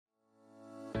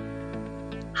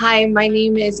Hi, my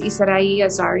name is Isahrai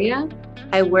Azaria.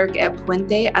 I work at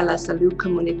Puente a la Salud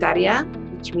Comunitaria,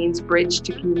 which means Bridge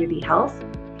to Community Health,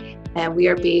 and we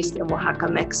are based in Oaxaca,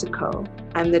 Mexico.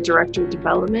 I'm the Director of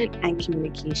Development and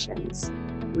Communications.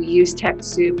 We use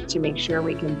TechSoup to make sure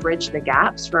we can bridge the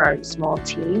gaps for our small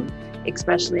team,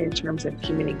 especially in terms of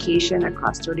communication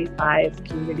across 35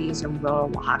 communities in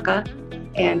rural Oaxaca.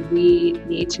 And we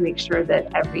need to make sure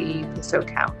that every peso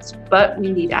counts. But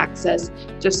we need access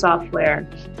to software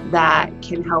that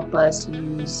can help us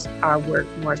use our work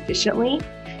more efficiently.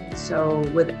 So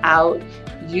without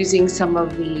using some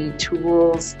of the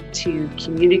tools to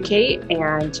communicate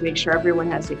and to make sure everyone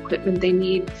has the equipment they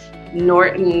need,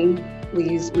 Norton,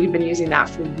 we've been using that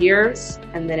for years.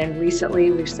 And then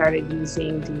recently we've started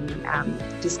using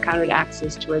the discounted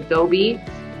access to Adobe.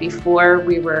 Before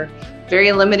we were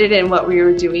very limited in what we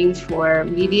were doing for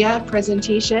media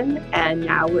presentation, and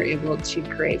now we're able to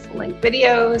create full-length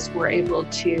videos. We're able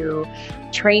to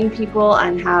train people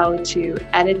on how to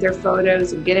edit their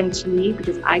photos and get them to me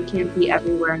because I can't be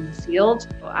everywhere in the field.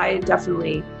 I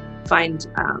definitely find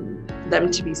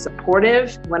them to be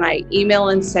supportive. When I email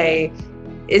and say,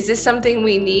 is this something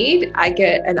we need? I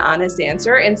get an honest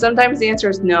answer, and sometimes the answer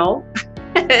is no.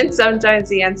 And sometimes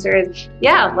the answer is,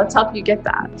 yeah, let's help you get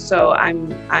that. So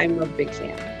I'm a big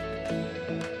fan.